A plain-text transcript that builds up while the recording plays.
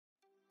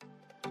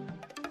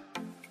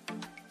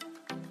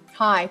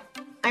Hi,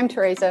 I'm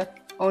Teresa,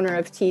 owner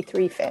of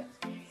T3 Fit,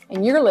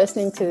 and you're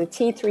listening to the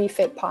T3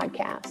 Fit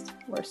podcast,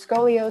 where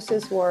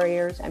scoliosis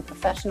warriors and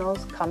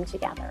professionals come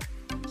together.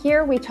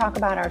 Here we talk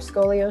about our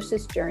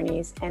scoliosis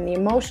journeys and the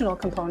emotional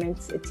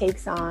components it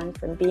takes on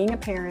from being a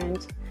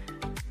parent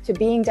to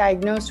being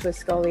diagnosed with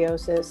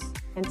scoliosis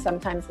and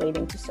sometimes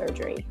leading to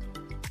surgery.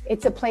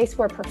 It's a place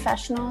where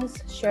professionals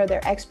share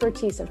their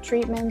expertise of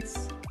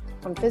treatments,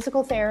 from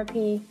physical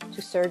therapy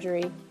to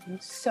surgery,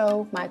 and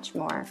so much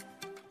more.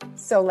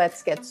 So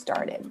let's get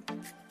started.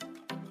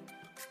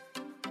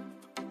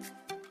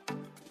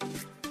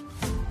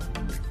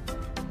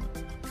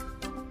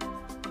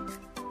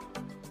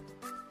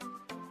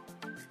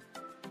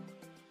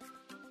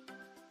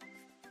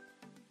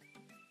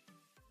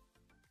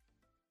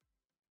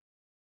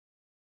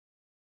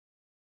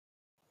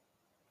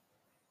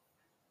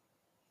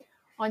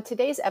 On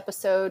today's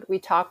episode, we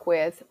talk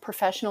with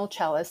professional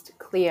cellist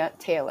Clea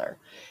Taylor.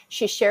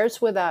 She shares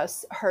with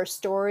us her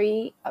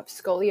story of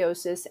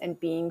scoliosis and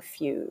being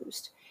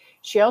fused.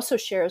 She also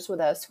shares with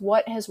us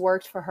what has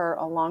worked for her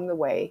along the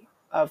way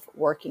of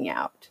working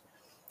out.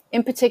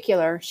 In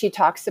particular, she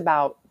talks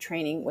about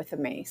training with a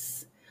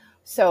mace.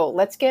 So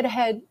let's go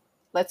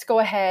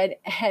ahead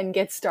and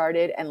get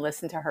started and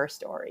listen to her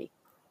story.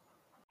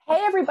 Hey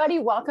everybody,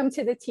 welcome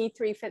to the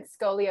T3 Fit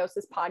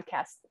Scoliosis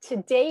podcast.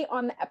 Today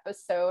on the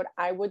episode,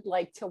 I would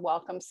like to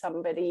welcome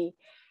somebody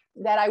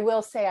that I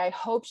will say I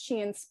hope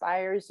she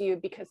inspires you,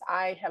 because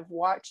I have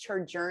watched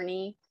her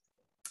journey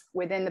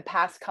within the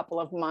past couple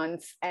of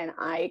months and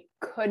I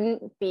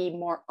couldn't be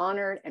more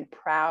honored and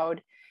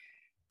proud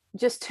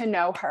just to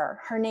know her.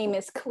 Her name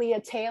is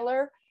Clea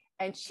Taylor,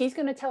 and she's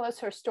going to tell us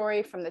her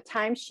story from the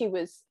time she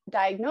was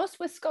diagnosed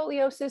with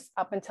scoliosis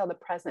up until the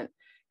present.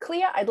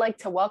 Clea, I'd like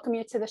to welcome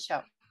you to the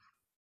show.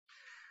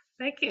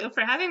 Thank you for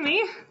having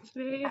me. It's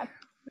very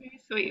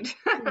sweet.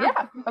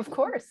 Yeah, of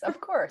course.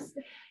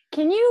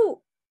 Can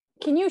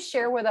you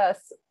share with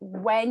us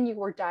when you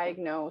were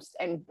diagnosed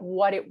and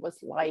what it was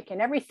like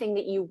and everything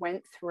that you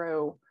went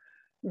through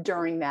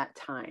during that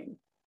time?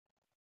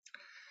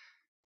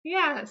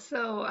 Yeah,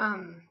 so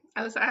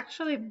I was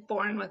actually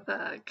born with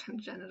a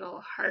congenital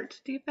heart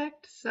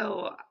defect.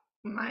 So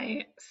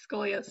my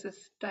scoliosis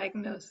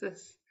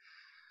diagnosis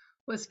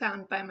was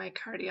found by my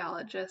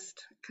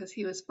cardiologist because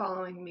he was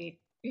following me,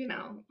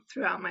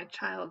 throughout my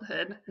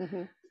childhood.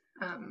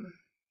 Mm-hmm.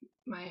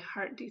 My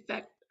heart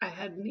defect, I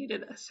had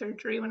needed a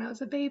surgery when I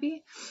was a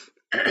baby.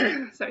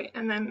 Sorry.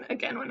 And then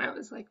again when I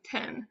was like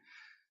 10.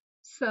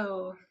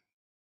 So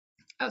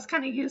I was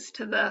kind of used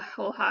to the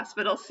whole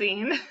hospital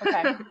scene.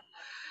 Okay.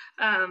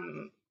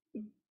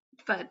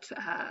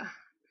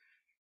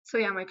 So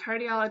yeah, my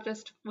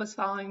cardiologist was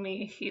following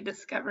me. He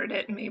discovered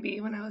it maybe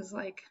when I was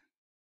like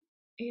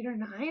 8 or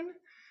 9.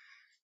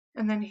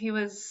 And then he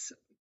was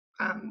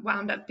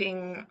wound up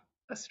being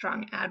a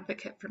strong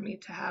advocate for me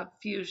to have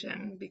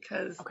fusion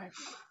because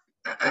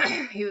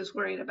he was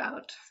worried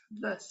about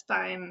the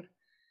spine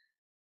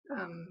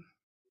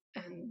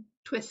and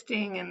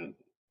twisting and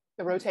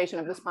the rotation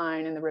of the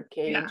spine and the rib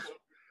cage,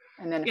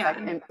 and then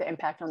the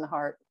impact on the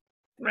heart.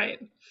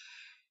 Right.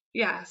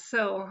 Yeah.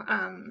 So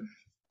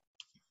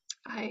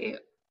I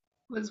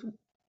was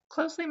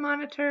closely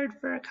monitored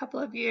for a couple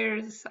of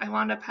years. I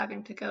wound up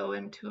having to go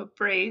into a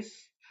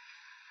brace,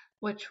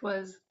 which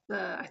was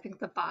I think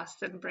the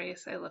Boston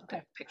brace. I looked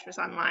at pictures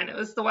online. It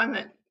was the one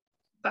that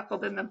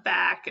buckled in the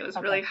back. It was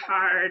really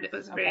hard. It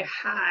was very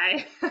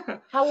high.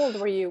 How old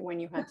were you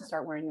when you had to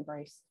start wearing the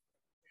brace?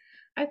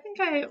 I think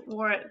I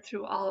wore it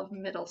through all of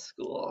middle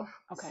school.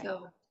 Okay.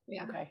 So,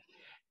 yeah. Okay.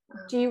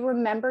 Do you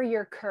remember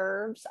your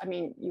curves? I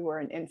mean, you were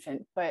an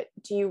infant, but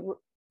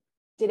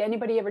did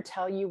anybody ever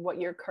tell you what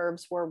your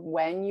curves were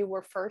when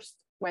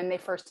they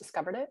first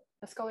discovered it,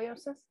 the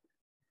scoliosis?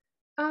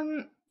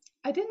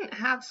 I didn't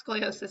have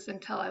scoliosis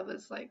until I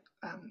was like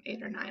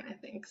 8 or 9, I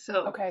think.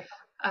 So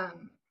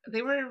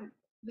they were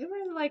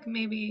like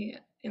maybe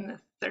in the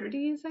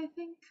 30s, I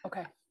think.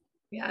 Okay.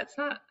 Yeah, it's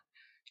not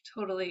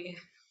totally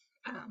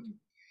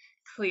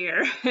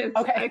clear.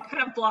 I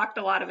kind of blocked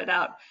a lot of it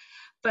out.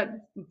 But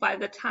by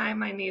the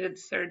time I needed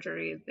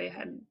surgery, they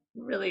had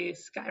really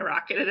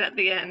skyrocketed at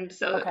the end.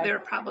 So they were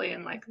probably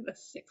in like the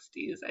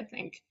 60s, I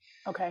think.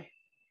 Okay.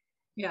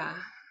 Yeah.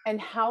 And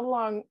how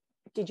long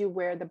did you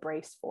wear the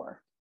brace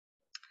for?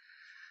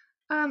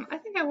 I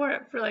think I wore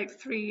it for like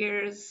 3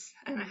 years,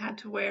 and I had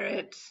to wear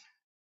it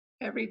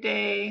every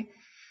day.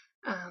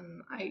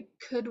 I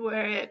could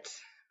wear it.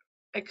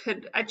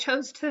 I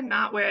chose to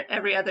not wear it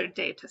every other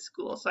day to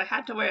school. So I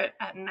had to wear it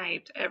at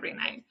night, every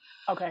night.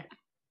 Okay.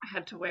 I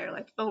had to wear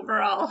like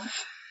overalls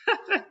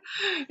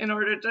in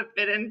order to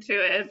fit into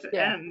it.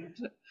 Yeah. And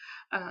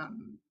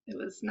it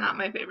was not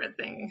my favorite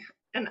thing.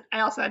 And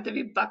I also had to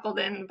be buckled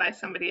in by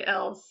somebody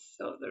else.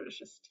 So there was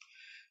just,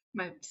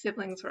 my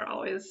siblings were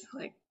always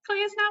like,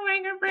 Clea's not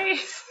wearing her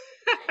brace.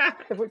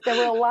 There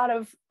were a lot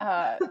of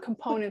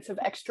components of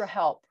extra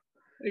help.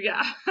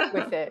 Yeah.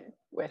 with it.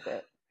 Yeah.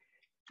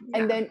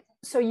 And then,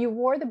 so you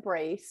wore the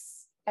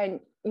brace, and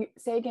you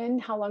say again,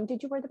 how long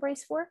did you wear the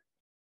brace for?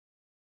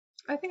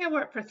 I think I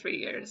wore it for 3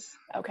 years.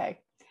 Okay.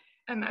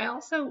 And I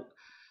also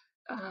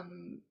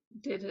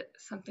did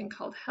something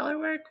called Heller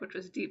work, which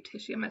was deep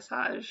tissue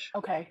massage.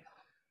 Okay.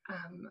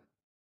 Um,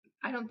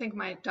 I don't think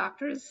my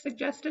doctors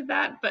suggested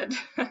that, but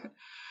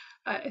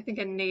I think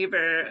a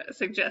neighbor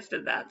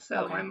suggested that.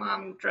 So Okay. my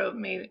mom drove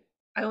me.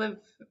 I live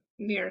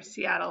near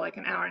Seattle, like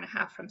an hour and a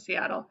half from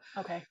Seattle.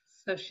 Okay.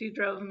 So she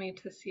drove me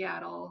to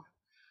Seattle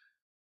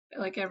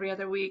like every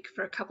other week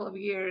for a couple of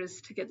years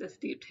to get this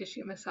deep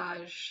tissue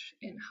massage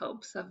in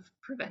hopes of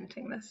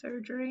preventing the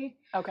surgery.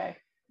 Okay.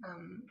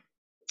 Um,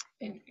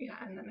 and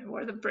then I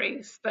wore the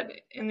brace, but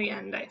in the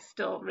end, I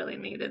still really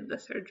needed the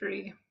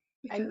surgery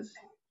And because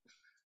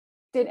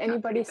did it got pretty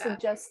anybody bad.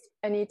 suggest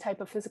any type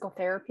of physical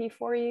therapy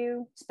for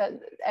you?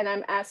 And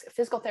I'm asking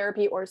physical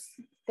therapy or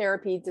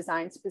therapy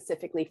designed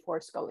specifically for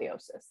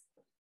scoliosis.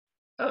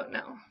 Oh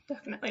no,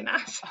 definitely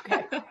not.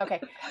 Okay.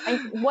 Okay.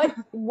 And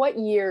what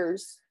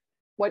years,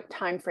 what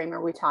time frame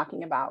are we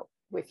talking about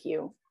with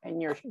you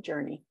and your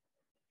journey?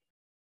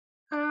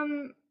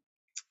 um,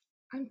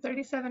 I'm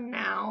 37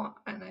 now,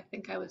 and I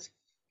think I was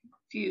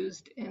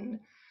fused in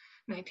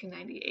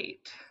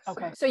 1998.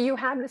 Okay. So you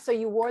had so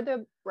you wore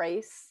the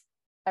brace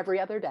every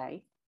other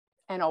day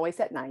and always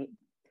at night,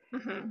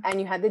 Mm-hmm. and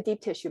you had the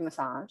deep tissue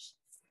massage,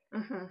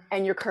 Mm-hmm.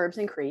 and your curves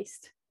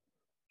increased.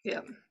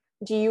 Yep.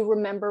 Do you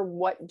remember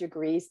what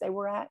degrees they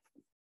were at?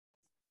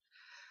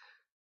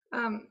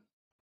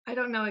 I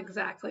don't know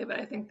exactly, but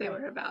I think they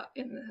Okay. were about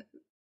in the.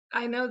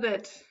 I know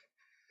that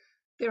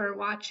they were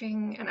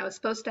watching, and I was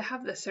supposed to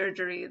have the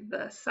surgery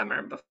the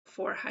summer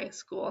before high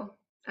school,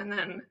 and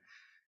then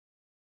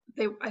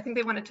I think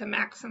they wanted to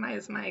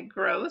maximize my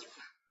growth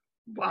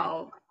Okay.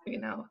 while,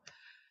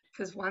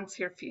 because once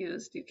you're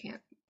fused, you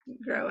can't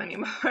grow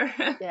anymore.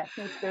 Yeah,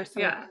 there's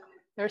Yeah,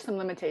 some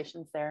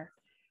limitations there.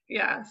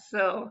 yeah.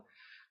 So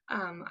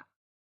um,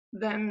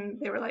 then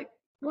they were like,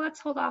 well, let's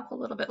hold off a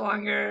little bit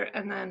longer.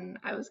 And then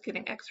I was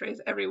getting x-rays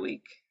every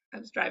week. I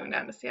was driving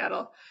down to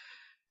Seattle.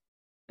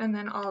 And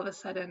then all of a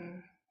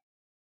sudden,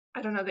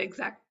 I don't know the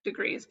exact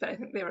degrees, but I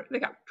think they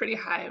got pretty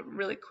high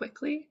really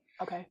quickly.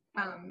 Okay.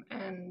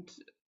 And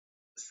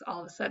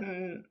all of a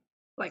sudden,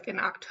 like in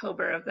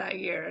October of that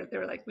year, they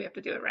were like, we have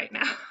to do it right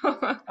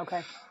now.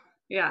 Okay.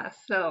 Yeah.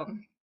 So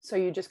So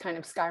you just kind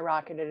of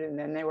skyrocketed, and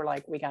then they were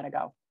like, "We got to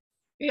go."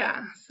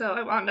 yeah. So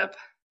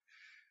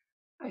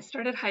I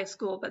started high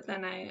school, but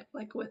then I,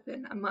 like,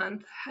 within a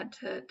month, had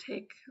to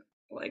take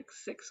like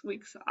 6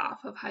 weeks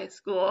off of high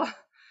school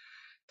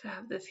to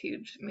have this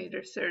huge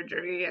major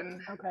surgery.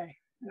 And Okay.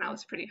 that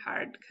was pretty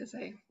hard because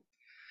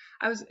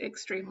I was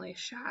extremely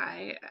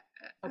shy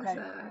as Okay.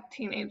 a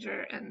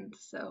teenager. And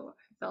so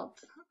I felt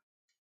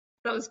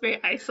that was very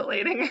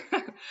isolating.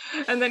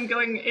 And then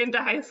going into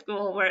high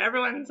school where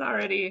everyone's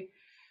already,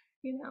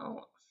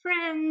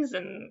 friends,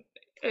 and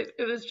it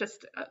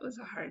was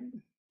a hard,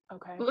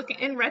 Okay. looking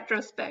in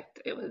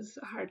retrospect, it was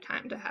a hard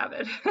time to have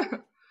it.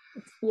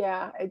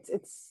 Yeah,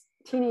 it's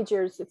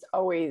teenagers.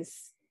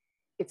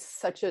 It's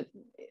such a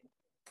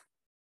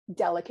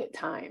delicate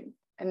time,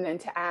 and then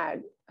to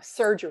add a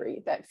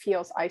surgery that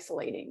feels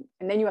isolating,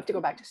 and then you have to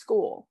go back to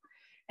school,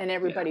 and Yeah.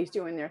 everybody's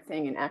doing their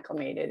thing and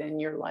acclimated, and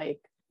you're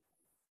like,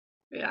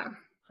 Yeah.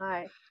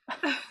 "Hi."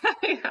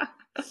 Yeah.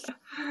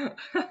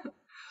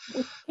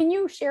 Can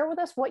you share with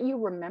us what you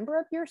remember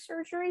of your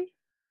surgery?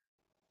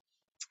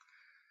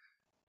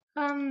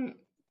 um,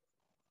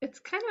 it's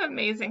kind of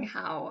amazing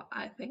how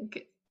I think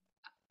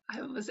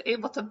I was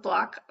able to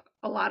block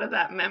a lot of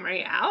that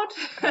memory out.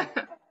 Okay.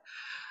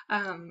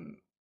 um,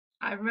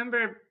 I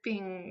remember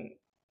being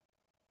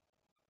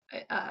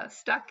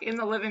stuck in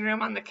the living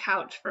room on the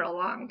couch for a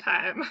long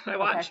time. I Okay.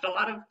 watched a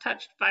lot of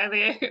Touched by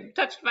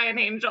an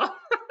Angel.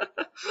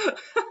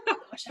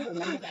 Gosh, I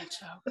remember that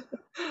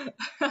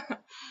show.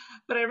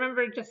 But I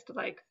remember just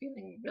like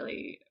feeling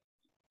really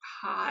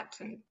hot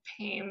and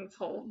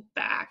painful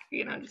back,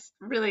 just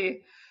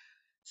really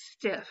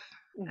stiff.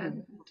 Mm-hmm.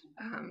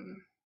 And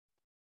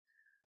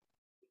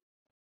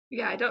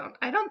yeah, I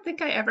don't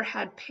think I ever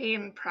had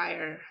pain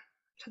prior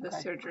to the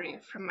Okay. surgery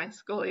from my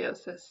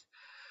scoliosis.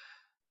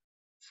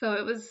 So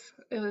it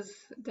was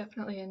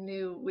definitely a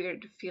new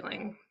weird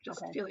feeling,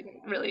 just Okay.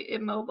 feeling really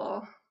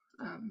immobile.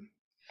 Um,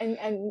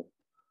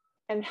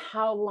 And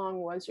how long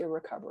was your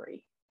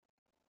recovery?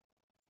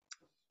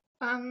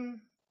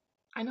 um,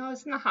 I know I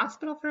was in the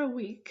hospital for a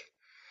week,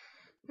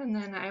 and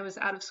then I was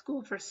out of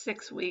school for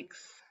 6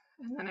 weeks,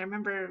 and then I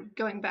remember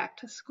going back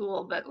to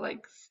school, but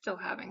like still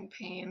having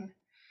pain.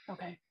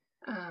 Okay.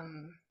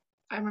 Um,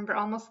 I remember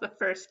almost the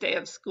first day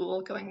of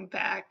school going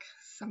back,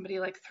 somebody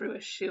like threw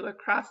a shoe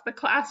across the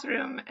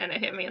classroom and it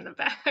hit me in the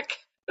back.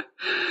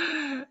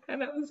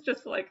 And it was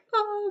just like,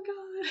 oh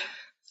God,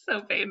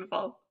 so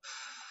painful.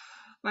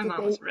 My Did mom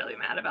they was really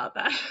mad about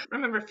that. I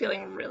remember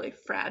feeling really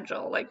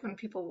fragile, like when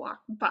people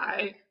walked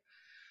by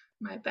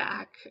my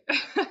back.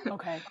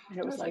 Okay. And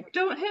it I was was like, like,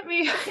 don't hit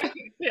me.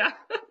 Yeah.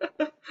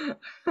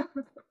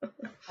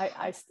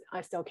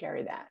 I still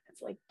carry that.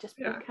 It's like, just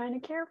be Yeah. kind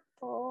of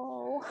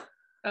careful.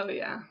 Oh,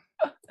 yeah.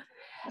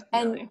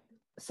 And Definitely.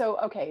 so,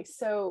 okay,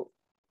 so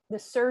the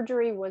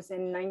surgery was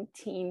in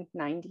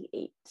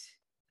 1998.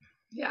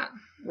 Yeah.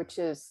 which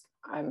is,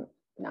 I'm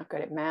not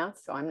good at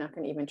math, so I'm not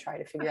going to even try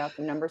to figure out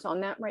the numbers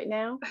on that right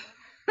now.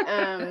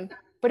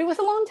 But it was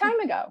a long time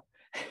ago.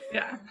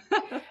 Yeah.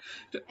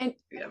 and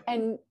Yeah.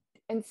 and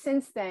and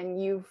since then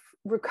you've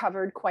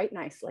recovered quite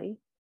nicely.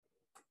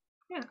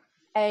 Yeah.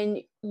 And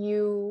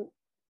you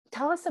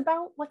tell us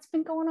about what's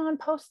been going on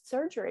post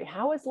surgery.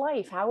 How is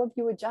life? How have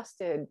you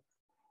adjusted?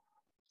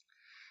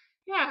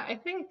 Yeah, I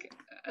think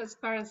as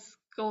far as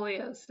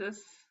scoliosis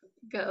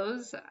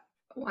goes,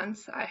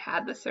 once I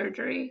had the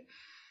surgery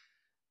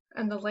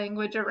and the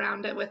language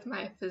around it with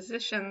my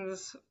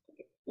physicians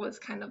was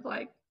kind of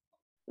like,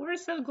 we're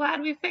so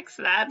glad we fixed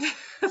that.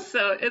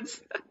 So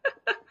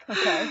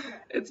Okay.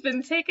 it's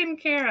been taken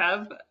care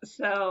of.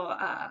 So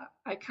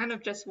I kind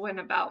of just went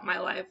about my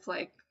life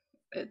like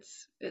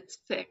it's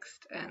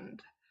fixed,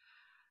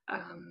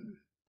 um,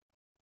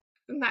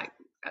 and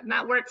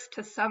that works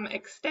to some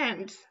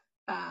extent.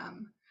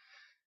 Um,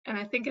 and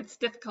I think it's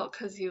difficult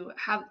because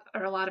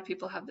a lot of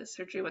people have this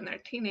surgery when they're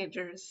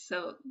teenagers,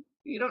 so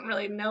you don't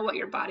really know what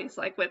your body's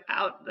like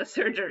without the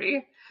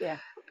surgery. Yeah.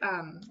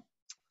 Um,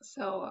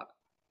 so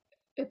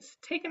it's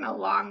taken a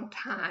long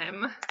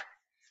time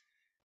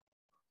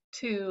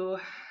to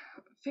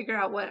figure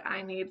out what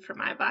I need for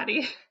my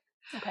body.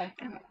 Okay.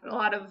 And a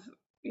lot of,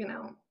 you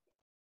know,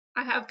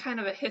 I have kind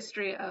of a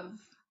history of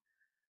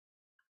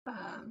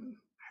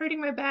hurting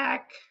my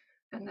back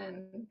and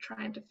then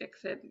trying to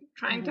fix it,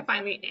 trying to Mm-hmm.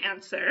 find the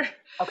answer,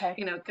 Okay.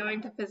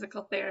 going to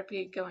physical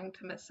therapy, going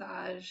to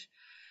massage,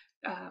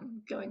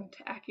 going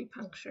to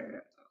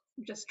acupuncture,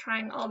 just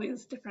trying all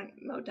these different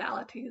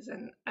modalities.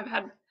 And I've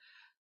had,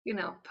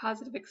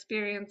 positive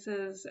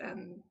experiences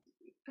and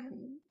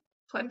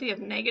plenty of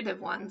negative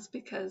ones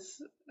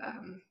because,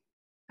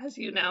 as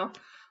you know,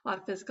 a lot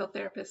of physical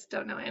therapists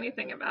don't know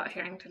anything about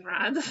Harrington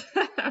rods.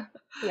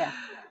 Yeah.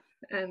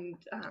 And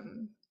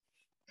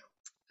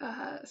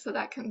so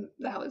that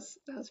was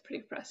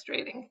pretty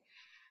frustrating.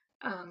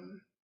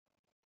 Um,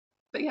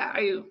 but yeah,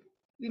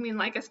 you mean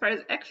like as far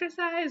as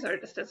exercise or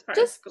just as far as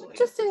Just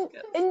scoliosis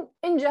goes?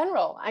 in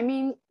general. I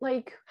mean,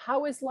 like,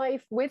 how is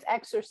life with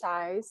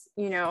exercise?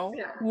 Yeah.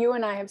 You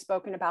and I have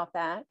spoken about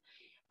that.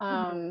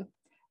 Mm-hmm.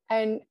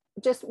 And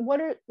just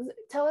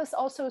tell us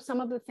also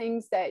some of the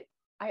things that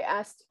I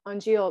asked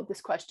Anjil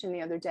this question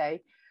the other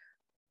day.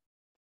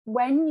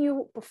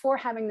 Before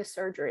having the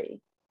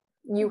surgery,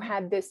 you Mm-hmm.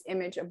 had this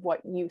image of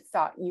what you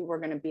thought you were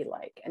going to be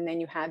like, and then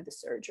you had the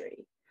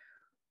surgery.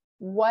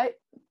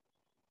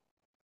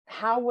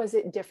 How was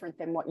it different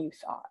than what you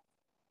thought?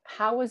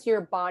 How was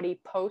your body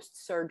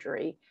post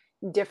surgery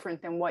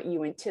different than what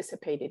you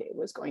anticipated it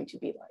was going to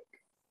be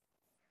like?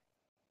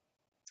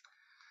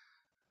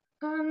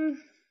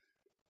 Um,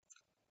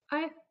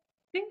 I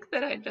think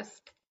that I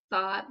just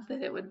thought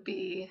that it would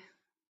be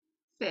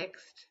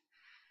fixed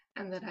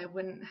and that I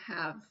wouldn't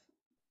have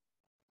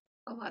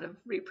a lot of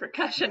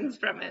repercussions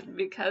from it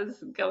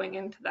because going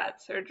into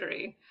that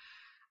surgery,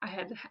 I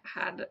had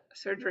had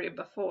surgery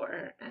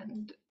before,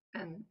 and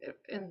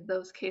in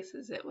those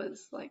cases, it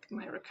was like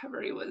my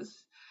recovery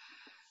was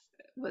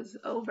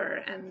over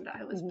and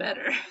I was Mm-hmm.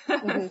 better.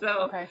 Mm-hmm. So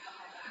Okay.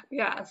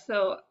 yeah,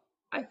 so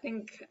I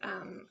think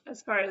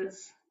as far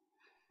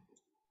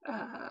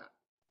uh,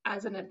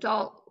 as an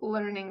adult,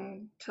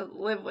 learning to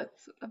live with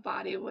a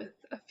body with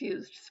a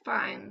fused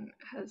spine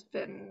has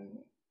been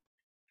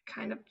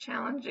kind of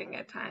challenging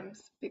at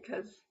times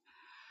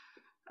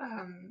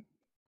um,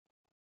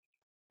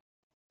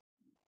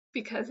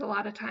 because a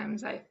lot of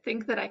times I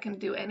think that I can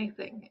do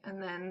anything,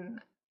 and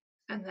then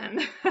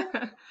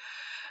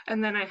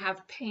and then I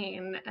have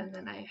pain, and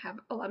then I have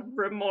a lot of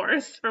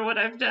remorse for what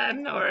I've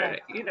done, or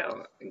Okay.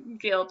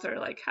 guilt, or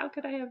like how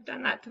could I have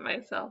done that to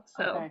myself?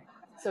 So Okay.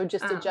 So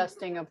just um,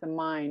 adjusting of the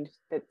mind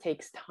that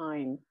takes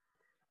time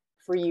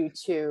for you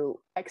to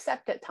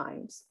accept at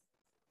times.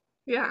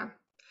 yeah,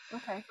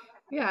 Okay.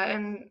 yeah,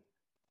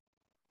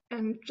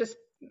 and just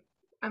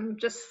I'm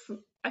just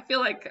I feel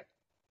like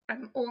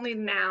I'm only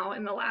now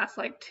in the last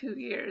like 2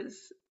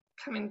 years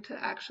coming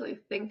to actually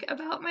think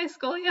about my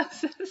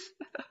scoliosis.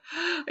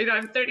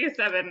 I'm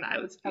 37. I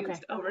was Okay.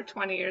 fused over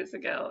 20 years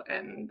ago,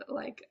 and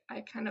like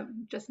I kind of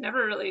just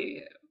never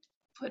really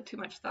put too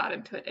much thought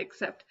into it,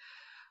 except,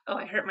 oh,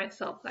 I hurt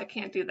myself. I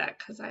can't do that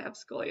because I have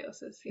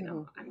scoliosis.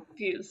 Mm-hmm. I'm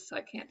fused, so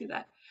I can't do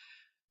that.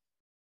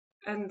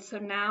 And so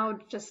now,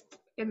 just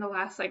in the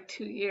last like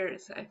 2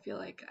 years, I feel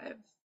like I've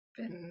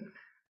been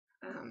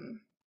um,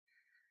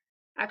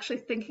 actually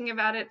thinking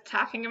about it,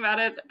 talking about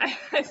it.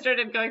 I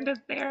started going to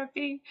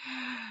therapy,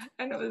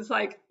 and it was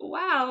like,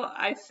 wow.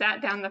 I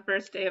sat down the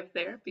first day of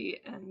therapy,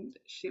 and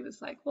she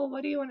was like, well,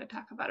 what do you want to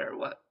talk about? Or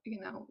what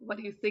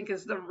do you think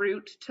is the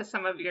root to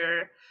some of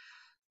your,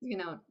 you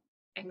know,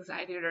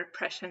 anxiety or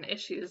depression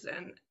issues?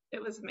 And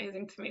it was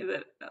amazing to me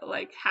that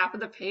like half of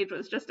the page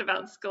was just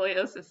about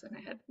scoliosis, and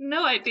I had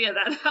no idea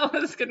that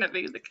was going to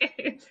be the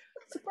case.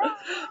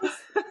 Surprise!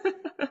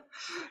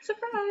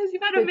 Surprise,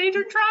 you've had a the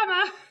major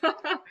trauma.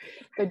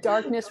 the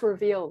darkness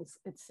reveals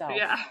itself.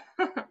 Yeah.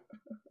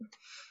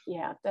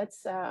 Yeah,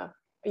 that's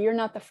you're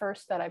not the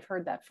first that I've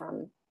heard that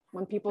from.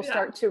 When people Yeah.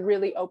 start to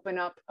really open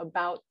up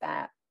about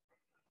that,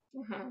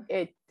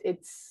 Mm-hmm.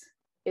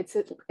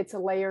 It's a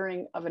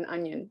layering of an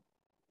onion,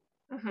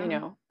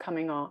 Mm-hmm.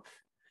 coming off,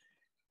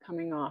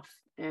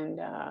 and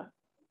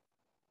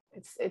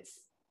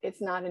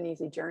it's not an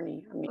easy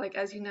journey. I mean, Like,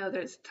 as you know,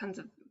 there's tons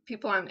of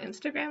people on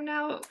Instagram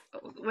now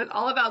with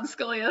all about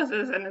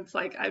scoliosis, and it's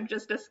like I've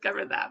just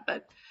discovered that.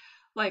 But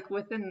like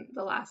within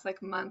the last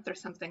like month or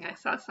something, I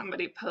saw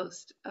somebody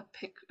post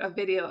a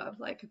video of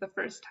like the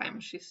first time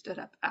she stood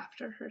up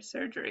after her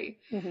surgery,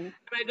 mhm. and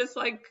I just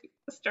like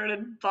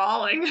started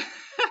bawling.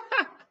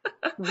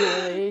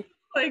 Really?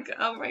 Like,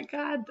 oh my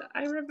God,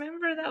 I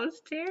remember that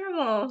was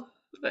terrible.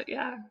 But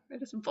yeah, I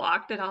just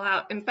blocked it all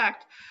out. In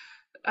fact,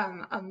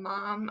 a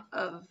mom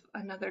of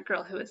another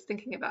girl who was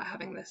thinking about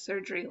having this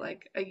surgery,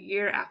 like a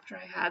year after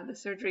I had the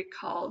surgery,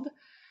 called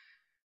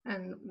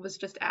and was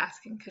just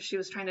asking because she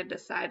was trying to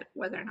decide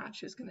whether or not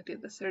she was going to do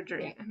the Yeah.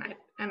 surgery.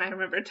 And I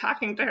remember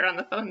talking to her on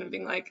the phone and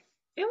being like,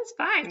 "It was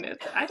fine.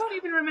 I don't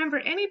even remember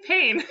any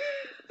pain."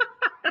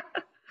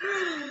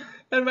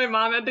 And my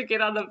mom had to get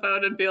on the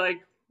phone and be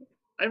like,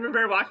 I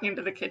remember walking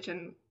into the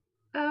kitchen.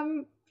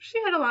 She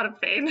had a lot of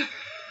pain.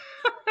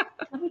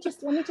 Let me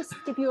just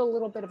give you a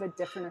little bit of a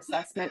different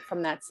assessment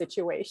from that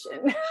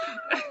situation.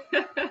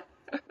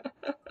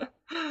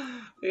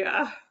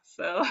 Yeah.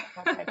 So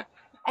Okay.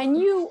 And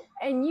you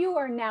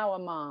are now a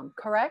mom,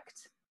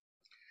 correct?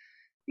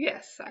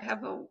 yes, I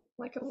have a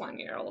 1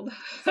 year old.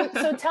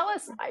 So tell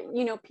us,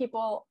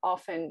 people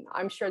often,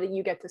 I'm sure that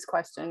you get this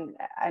question,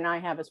 and I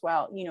have as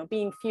well,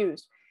 being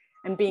fused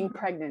and being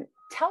pregnant.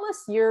 Tell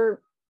us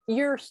your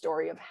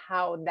story of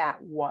how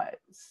that was.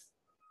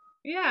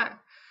 Yeah.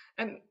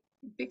 And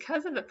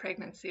because of the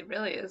pregnancy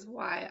really is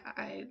why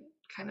I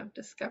kind of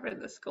discovered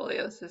the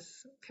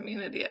scoliosis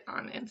community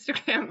on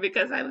Instagram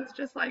because I was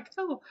just like,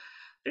 oh,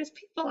 there's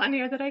people on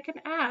here that I can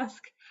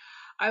ask.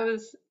 I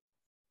was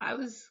I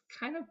was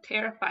kind of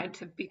terrified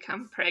to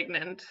become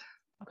pregnant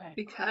Okay.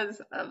 because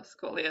of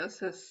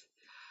scoliosis,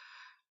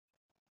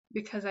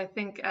 because I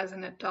think as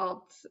an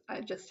adult,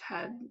 I just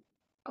had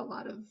a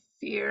lot of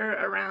fear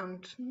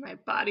around my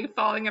body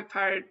falling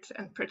apart,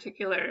 and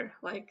particular,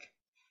 like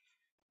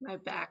my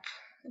back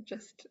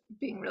just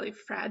being really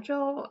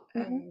fragile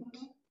and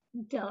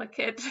Mm-hmm.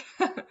 delicate.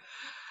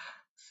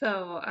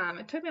 So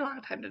it took me a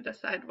long time to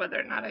decide whether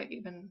or not I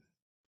even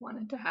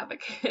wanted to have a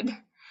kid.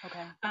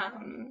 Okay.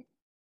 Um,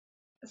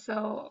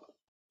 so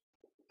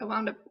I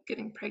wound up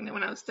getting pregnant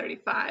when I was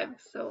 35.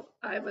 So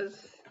I was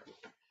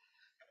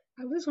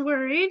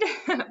worried,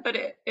 but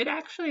it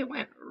actually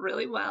went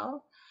really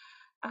well.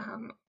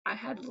 I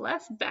had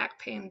less back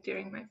pain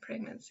during my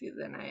pregnancy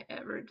than I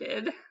ever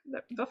did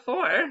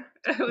before.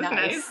 It was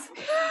nice.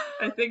 Nice.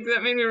 I think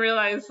that made me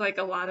realize like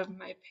a lot of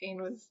my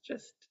pain was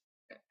just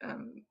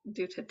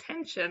due to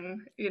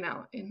tension,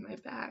 in my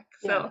back.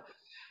 Yeah. So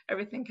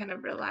everything kind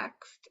of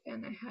relaxed,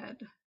 and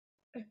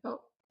I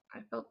felt,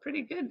 I felt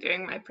pretty good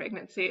during my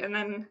pregnancy. And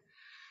then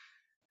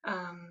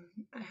um,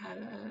 I had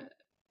a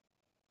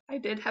I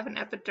did have an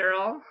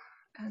epidural,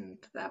 and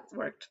that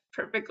worked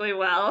perfectly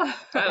well.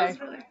 I Okay. was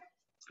really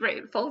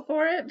grateful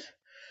for it,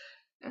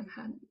 and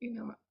had,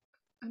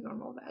 a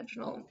normal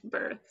vaginal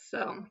birth.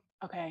 So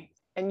Okay.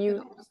 And it you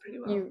all went pretty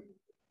well. you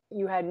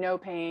you had no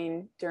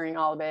pain during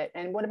all of it.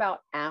 And what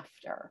about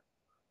after?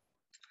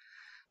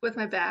 With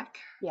my back,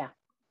 Yeah.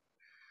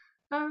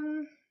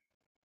 um,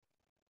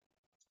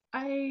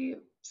 I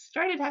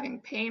started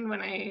having pain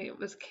when I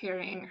was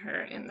carrying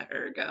her in the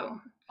ergo,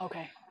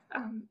 Okay.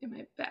 in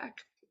my back,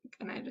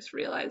 and I just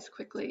realized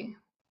quickly,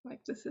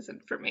 like, this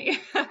isn't for me.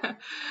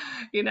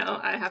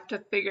 I have to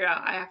figure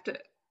out. I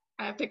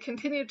have to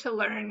continue to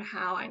learn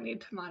how I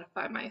need to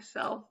modify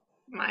myself,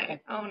 my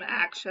Okay. own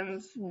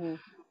actions, Mhm.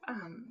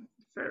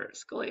 for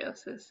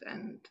scoliosis,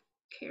 and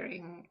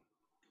carrying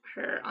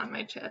her on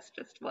my chest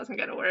just wasn't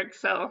going to work.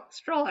 So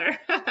stroller.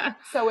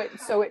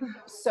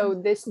 So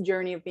this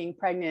journey of being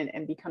pregnant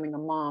and becoming a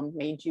mom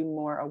made you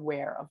more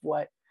aware of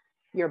what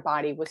your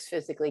body was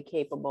physically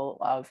capable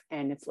of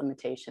and its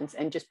limitations,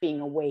 and just being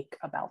awake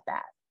about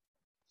that.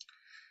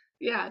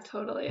 Yeah,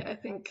 totally. I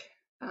think,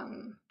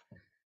 um,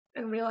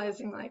 and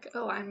realizing like,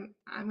 oh, I'm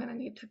gonna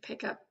need to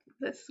pick up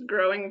this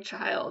growing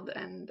child,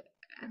 and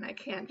I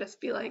can't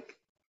just be like,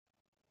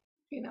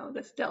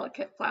 this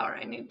delicate flower.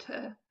 I need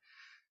to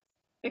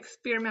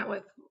experiment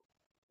with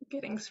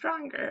getting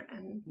stronger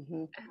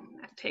Mhm.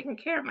 and taking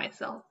care of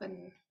myself.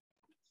 And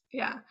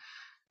yeah,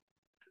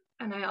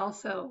 and I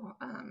also,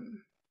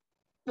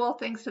 well,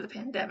 thanks to the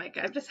pandemic,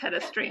 I've just had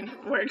a strange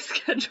work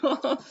schedule,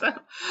 so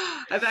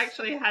I've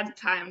actually had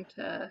time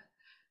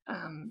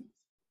um,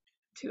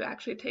 to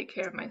actually take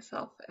care of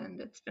myself, and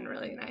it's been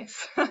really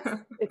nice.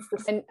 It's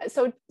the and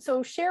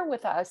so share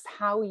with us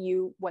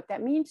what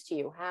that means to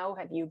you. How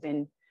have you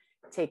been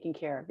taking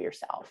care of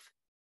yourself?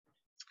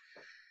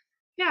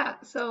 Yeah,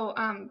 so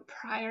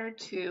prior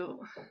to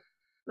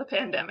the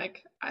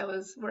pandemic, I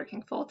was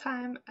working full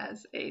time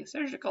as a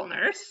surgical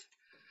nurse.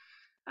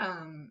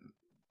 Um,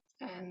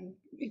 and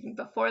even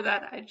before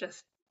that, I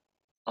just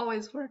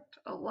always worked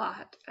a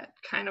lot at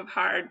kind of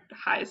hard,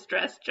 high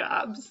stress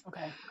jobs.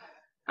 Okay.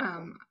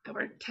 I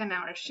worked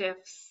 10-hour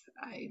shifts.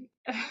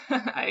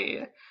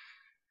 I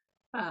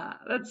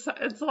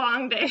it's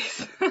long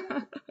days.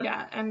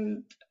 Yeah,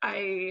 and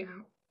I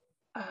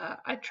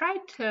tried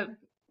to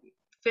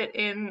fit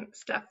in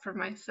stuff for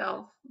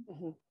myself,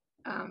 Mhm.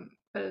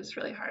 but it's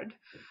really hard.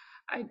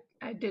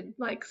 I did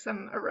like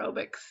some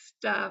aerobic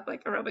stuff,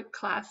 like aerobic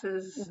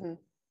classes Mhm.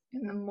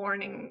 in the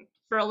morning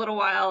for a little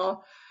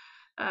while,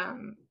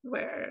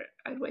 where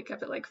I'd wake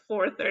up at like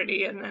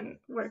 4:30 and then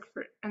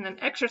and then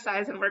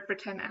exercise and work for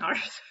 10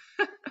 hours.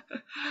 It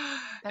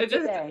That's a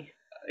just, day.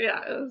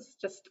 yeah, it was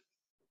just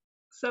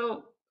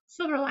so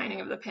silver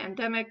lining of the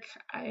pandemic.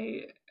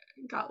 I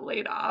got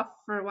laid off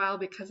for a while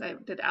because I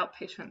did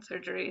outpatient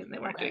surgery and they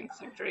weren't Okay. doing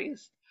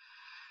surgeries.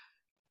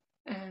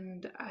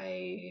 And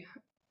I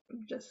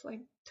just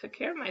like took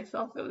care of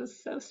myself. It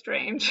was so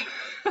strange.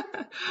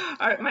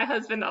 My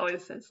husband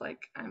always says like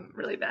I'm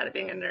really bad at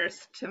being a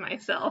nurse to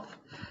myself.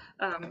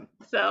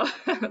 So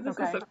this is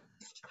Okay.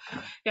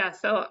 yeah.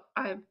 So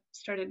I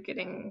started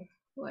getting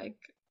like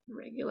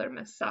regular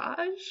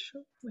massage,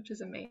 which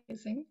is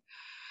amazing.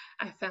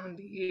 I found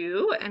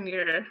you and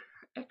your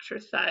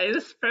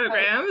exercise Right.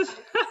 programs,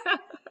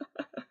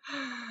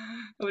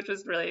 which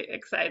was really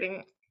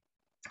exciting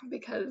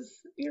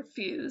because you're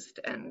fused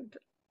and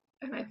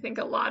I think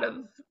a lot of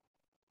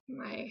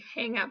my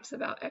hangups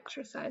about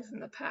exercise in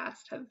the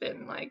past have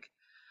been like,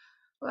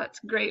 well, that's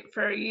great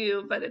for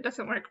you, but it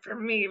doesn't work for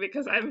me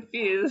because I'm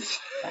fused.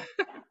 Yeah.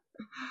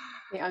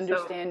 The So,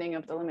 understanding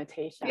of the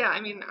limitation. yeah,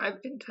 I mean,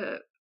 I've been to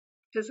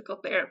physical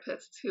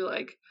therapists who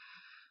like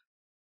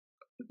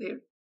they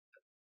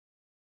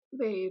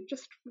they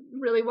just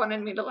really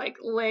wanted me to like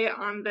lay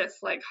on this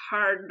like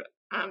hard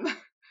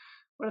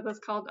what are those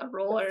called?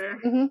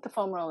 The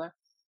foam roller.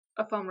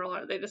 A foam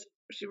roller.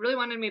 She really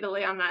wanted me to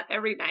lay on that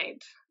every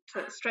night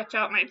to stretch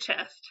out my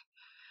chest.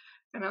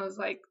 And I was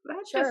like,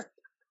 that just Sure.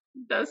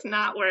 does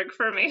not work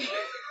for me.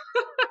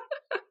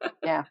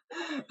 Yeah.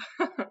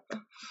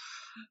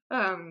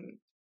 um,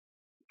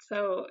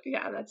 so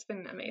yeah, that's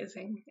been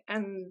amazing.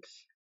 And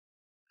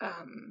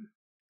um,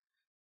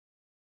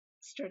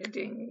 started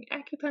doing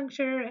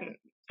acupuncture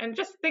and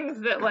just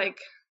things that like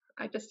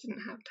I just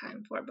didn't have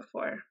time for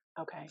before.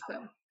 Okay. So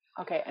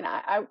Okay. And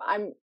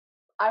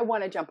I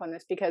want to jump on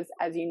this because,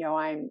 as you know,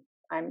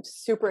 I'm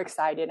super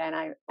excited, and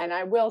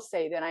I will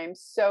say that I am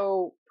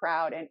so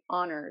proud and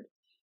honored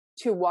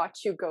to watch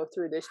you go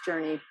through this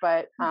journey.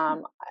 But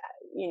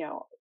you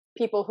know,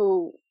 people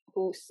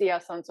who see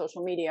us on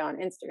social media, on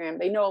Instagram,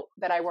 they know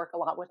that I work a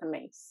lot with a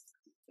mace.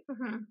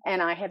 mhm.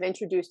 And I have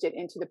introduced it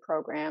into the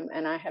program,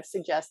 and I have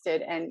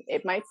suggested, and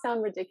it might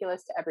sound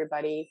ridiculous to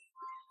everybody.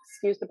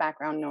 Excuse the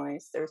background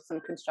noise. There's some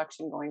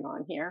construction going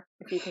on here,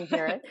 if you can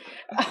hear it.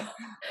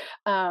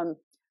 um,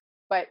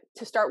 but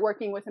to start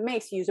working with a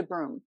mace, use a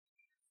broom.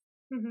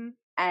 Mhm.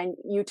 And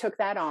you took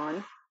that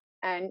on,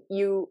 and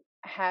you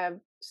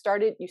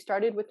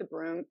started with the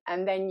broom,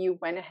 and then you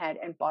went ahead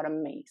and bought a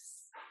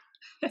mace.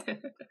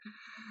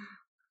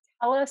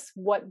 Tell us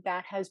what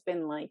that has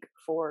been like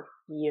for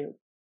you.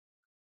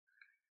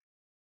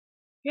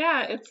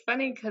 Yeah, it's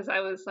funny because I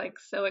was like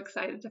so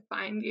excited to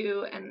find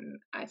you, and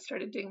I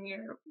started doing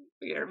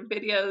your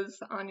videos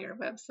on your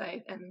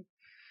website, and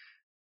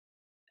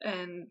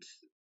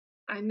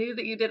I knew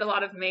that you did a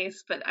lot of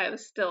mace, but I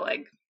was still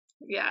like,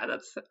 yeah,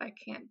 I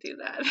can't do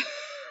that.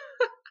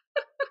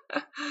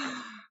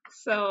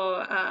 So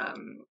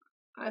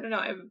I don't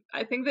know.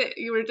 I think that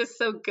you were just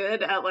so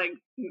good at like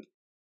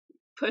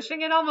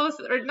pushing it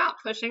almost, or not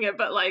pushing it,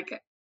 but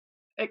like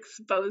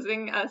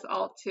exposing us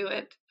all to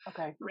it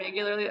Okay.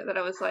 regularly that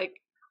I was like,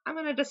 I'm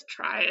gonna just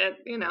try it,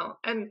 you know.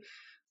 And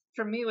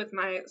for me with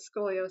my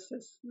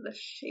scoliosis, the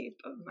shape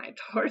of my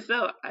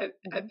torso, I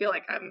feel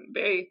like I'm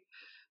very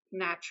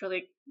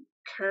naturally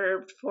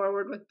curved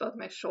forward with both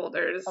my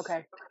shoulders.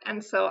 Okay.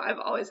 And so I've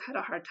always had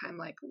a hard time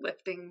like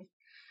lifting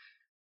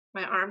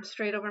my arms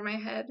straight over my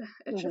head.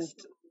 It Hmm.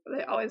 just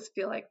they always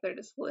feel like they're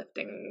just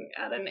lifting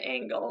at an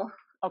angle.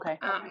 Okay.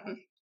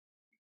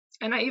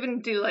 And I even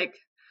do like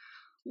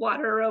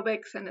water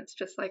aerobics and it's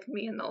just like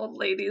me and the old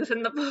ladies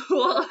in the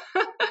pool.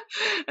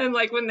 And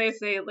like when they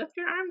say lift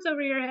your arms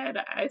over your head,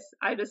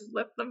 I just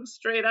lift them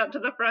straight out to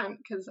the front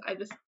because I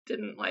just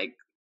didn't like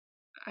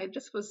I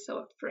just was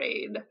so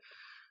afraid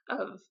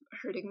of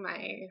hurting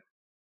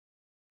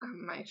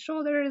my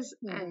shoulders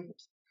Hmm. and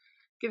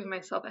giving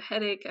myself a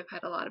headache. I've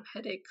had a lot of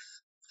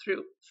headaches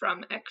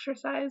from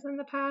exercise in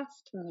the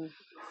past. Hmm.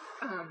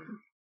 Um,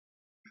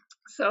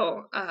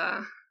 so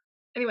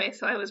anyway,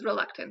 so I was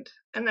reluctant,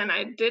 and then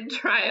I did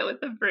try it with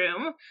the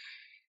broom,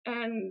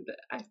 and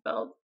I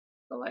felt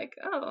like,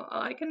 oh,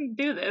 I can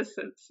do this.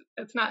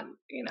 It's not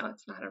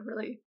it's not a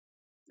really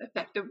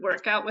effective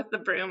workout with the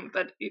broom,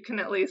 but you can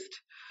at least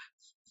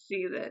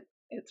see that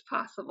it's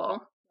possible.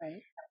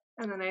 Right.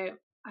 And then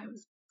I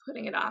was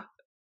putting it off,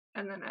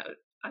 and then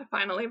I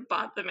finally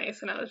bought the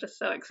mace, and I was just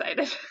so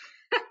excited.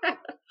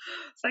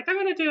 It's like I'm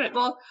gonna do it.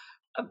 Well,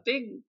 a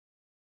big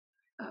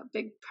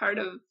part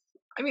of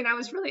I mean, I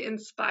was really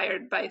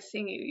inspired by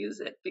seeing you use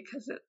it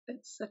because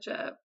it's such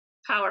a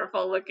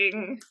powerful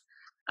looking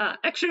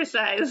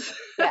exercise.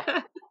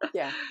 Yeah.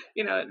 Yeah.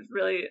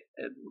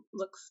 It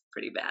looks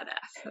pretty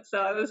badass. So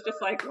I was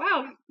just like,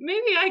 wow,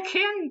 maybe I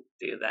can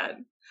do that.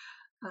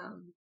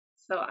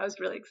 So I was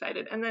really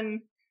excited. And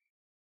then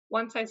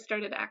once I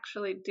started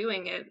actually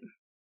doing it,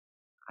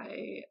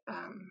 I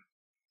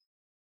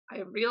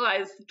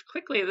realized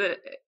quickly that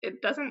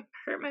it doesn't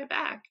hurt my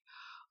back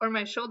or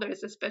my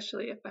shoulders,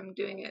 especially if I'm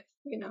doing it,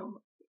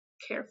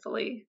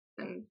 carefully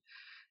and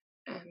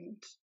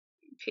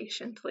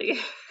patiently.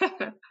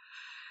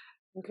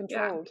 And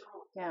controlled.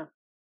 Yeah.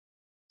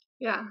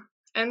 Yeah.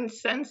 And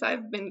since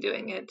I've been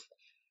doing it,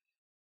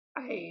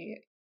 I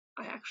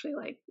actually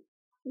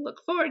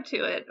look forward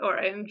to it, or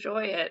I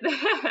enjoy it.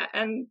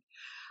 And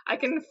I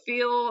can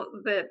feel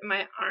that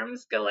my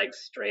arms go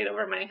straight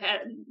over my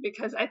head,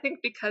 because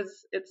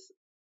it's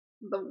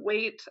the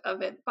weight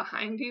of it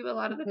behind you a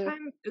lot of the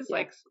time is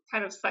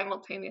kind of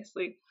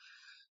simultaneously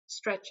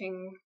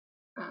stretching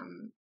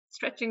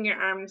your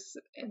arms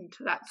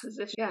into that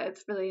position. Yeah,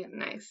 it's really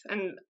nice.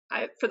 And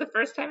for the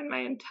first time in my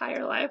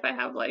entire life, I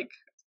have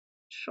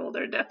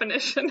shoulder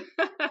definition.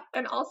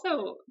 And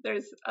also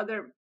there's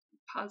other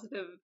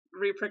positive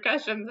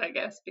repercussions, I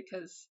guess,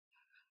 because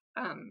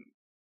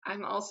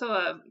I'm also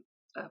a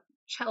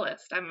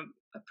cellist. I'm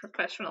a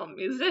professional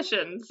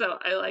musician, so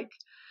I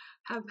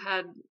have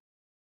had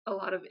a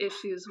lot of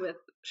issues with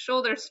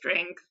shoulder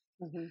strength,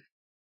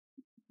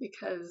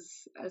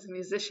 because as a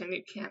musician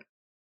you can't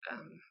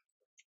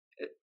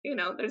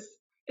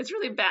it's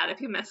really bad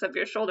if you mess up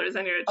your shoulders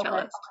and you're a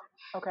cellist.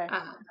 Okay.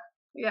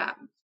 Yeah.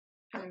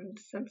 And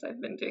since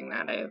I've been doing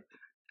that, I've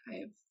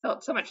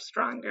felt so much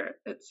stronger.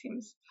 It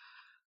seems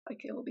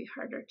like it will be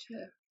harder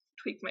to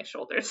tweak my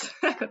shoulders.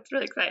 It's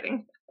really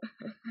exciting.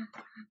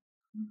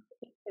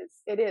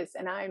 It is.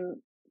 And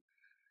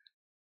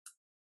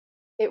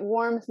it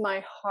warms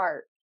my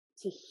heart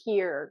to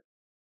hear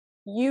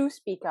you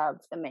speak of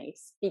the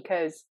mace,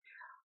 because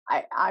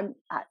I'm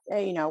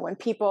when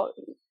people,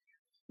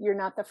 you're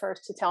not the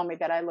first to tell me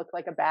that I look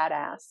like a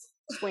badass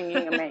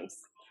swinging a mace.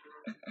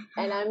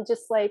 And I'm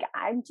just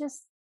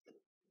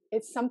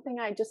it's something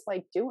I just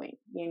like doing,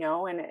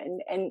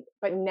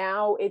 but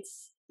now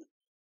it's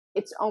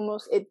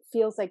almost, it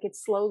feels like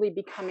it's slowly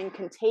becoming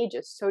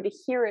contagious. So to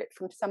hear it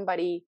from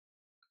somebody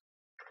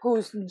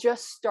who's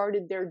just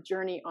started their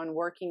journey on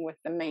working with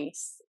the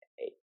mace,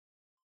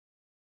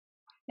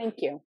 thank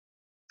you.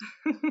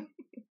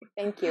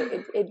 Thank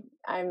you.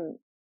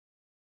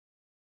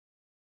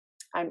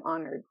 I'm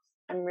honored.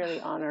 I'm really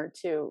honored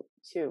to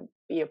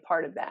be a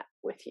part of that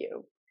with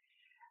you.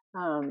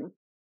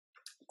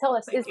 Tell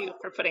us. Thank you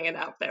for putting it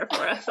out there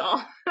for us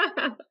all.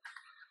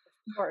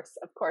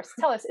 Of course.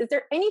 Tell us, is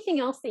there anything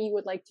else that you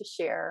would like to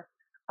share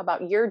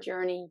about your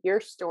journey, your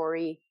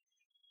story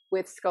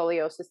with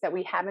scoliosis that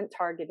we haven't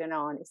targeted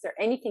on? Is there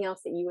anything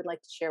else that you would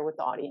like to share with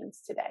the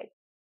audience today?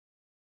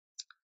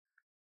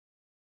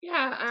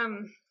 Yeah,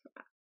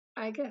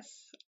 I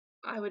guess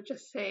I would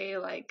just say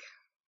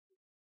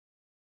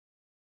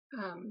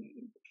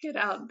get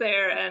out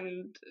there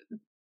and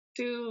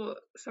do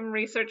some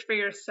research for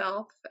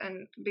yourself,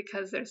 and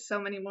because there's so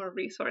many more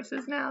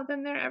resources now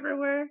than there ever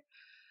were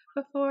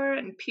before,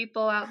 and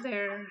people out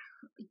there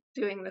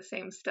doing the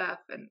same stuff,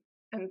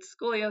 and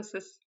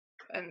scoliosis,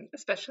 and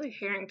especially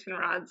Harrington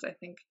rods, I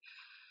think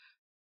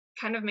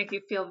kind of make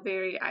you feel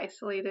very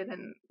isolated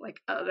and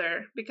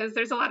other, because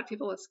there's a lot of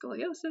people with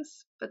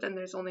scoliosis, but then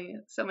there's only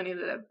so many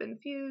that have been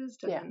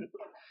fused, and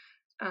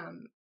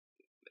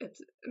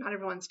it's not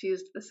everyone's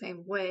fused the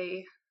same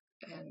way,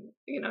 and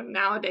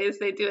nowadays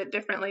they do it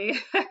differently.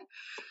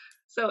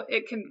 So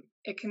it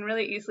can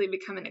really easily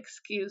become an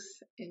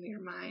excuse in your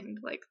mind,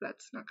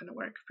 that's not going to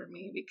work for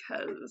me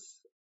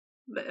because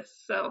this.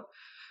 So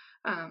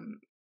and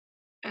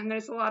there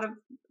was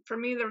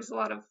a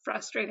lot of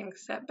frustrating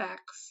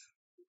setbacks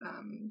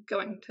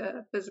going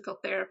to physical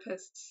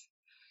therapists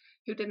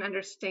who didn't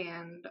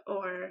understand,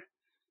 or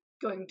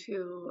going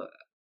to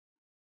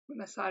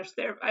massage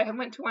therapy. I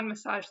went to one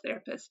massage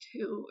therapist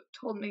who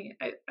told me,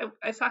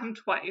 I saw him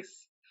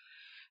twice,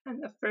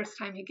 and the first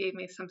time he gave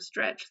me some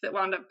stretch that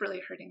wound up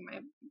really hurting my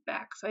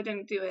back, so I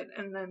didn't do it.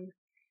 And then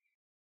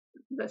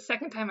the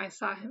second time I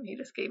saw him, he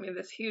just gave me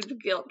this huge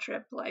guilt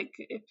trip,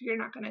 if you're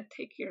not going to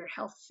take your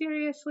health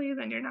seriously,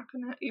 then you're not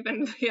going to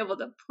even be able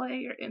to play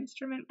your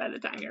instrument by the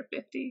time you're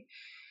 50.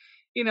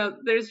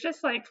 There's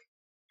just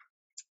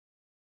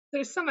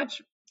there's so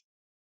much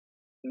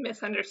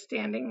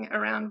misunderstanding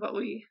around what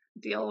we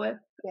deal with.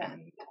 Yeah.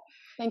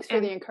 Thanks for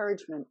the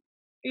encouragement.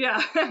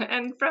 Yeah.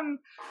 And from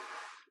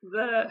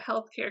the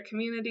healthcare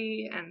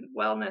community and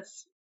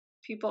wellness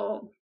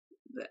people,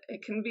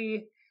 it can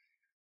be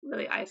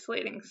really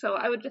isolating. So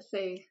I would just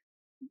say,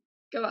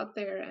 go out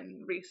there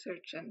and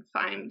research and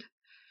find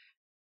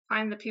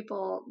the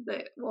people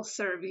that will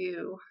serve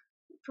you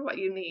for what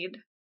you need.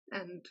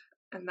 And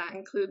that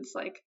includes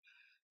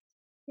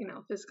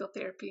physical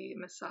therapy,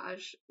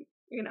 massage,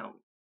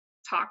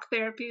 talk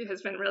therapy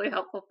has been really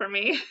helpful for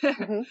me.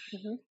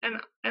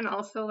 And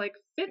also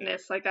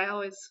fitness. I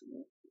always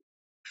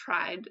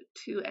tried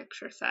to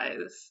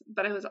exercise,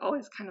 but I was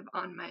always kind of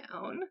on my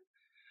own.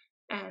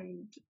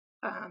 And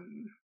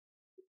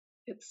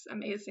it's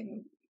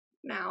amazing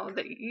now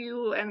that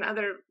you and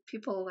other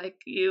people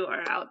like you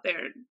are out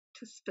there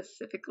to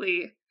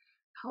specifically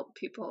help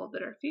people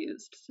that are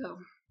fused. So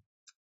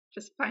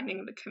just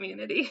finding the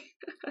community.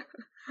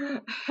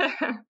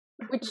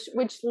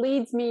 Which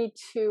leads me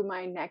to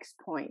my next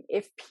point.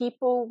 If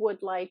people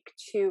would like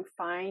to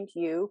find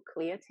you,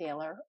 Clea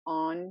Taylor,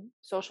 on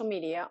social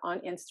media, on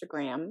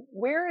Instagram,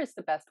 where is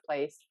the best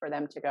place for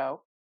them to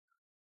go?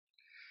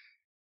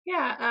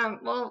 Yeah,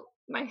 well,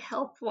 my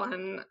health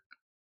one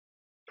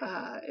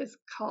is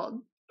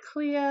called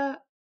Clea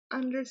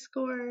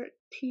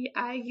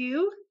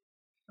 _TIU.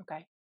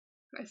 Okay.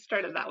 I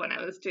started that when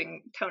I was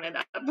doing Tone It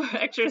Up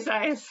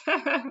exercise.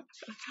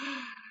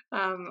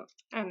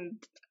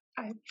 And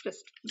I've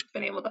just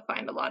been able to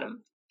find a lot of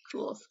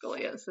cool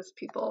scoliosis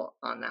people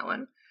on that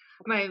one.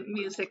 My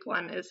music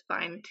one is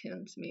Fine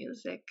Tunes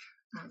Music.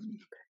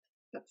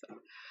 That's it.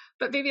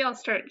 But maybe I'll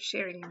start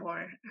sharing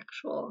more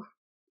actual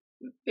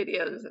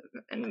videos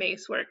and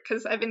mace work,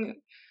 because I've been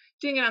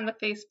doing it on the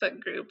Facebook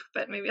group,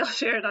 but maybe I'll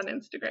share it on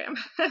Instagram.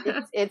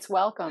 It's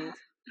welcomed.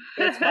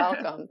 It's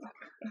welcomed.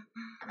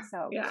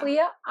 So, yeah.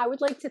 Clea, I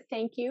would like to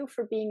thank you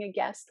for being a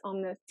guest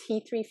on the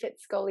T3 Fit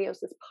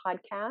Scoliosis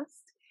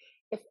podcast.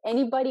 If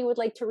anybody would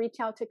like to reach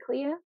out to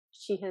Clea,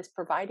 she has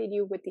provided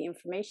you with the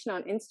information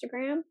on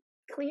Instagram.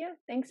 Clea,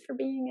 thanks for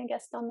being a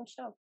guest on the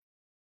show.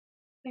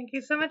 Thank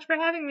you so much for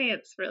having me.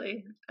 It's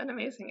really an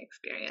amazing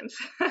experience.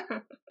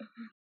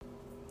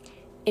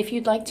 If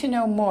you'd like to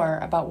know more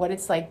about what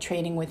it's like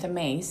training with a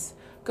mace,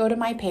 go to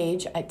my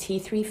page at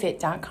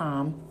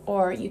t3fit.com,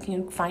 or you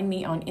can find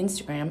me on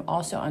Instagram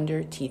also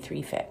under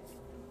T3Fit.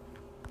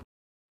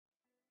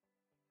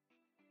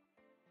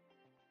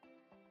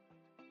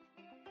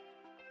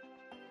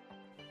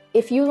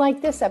 If you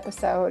like this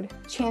episode,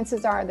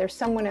 chances are there's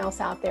someone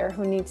else out there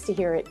who needs to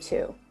hear it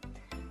too.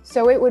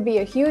 So it would be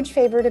a huge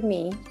favor to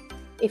me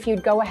if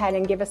you'd go ahead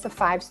and give us a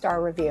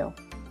 5-star review.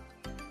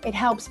 It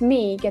helps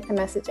me get the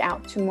message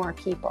out to more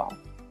people.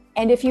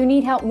 And if you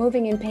need help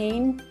moving in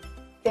pain,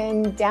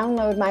 then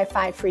download my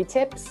 5 free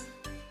tips,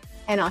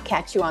 and I'll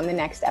catch you on the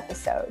next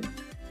episode.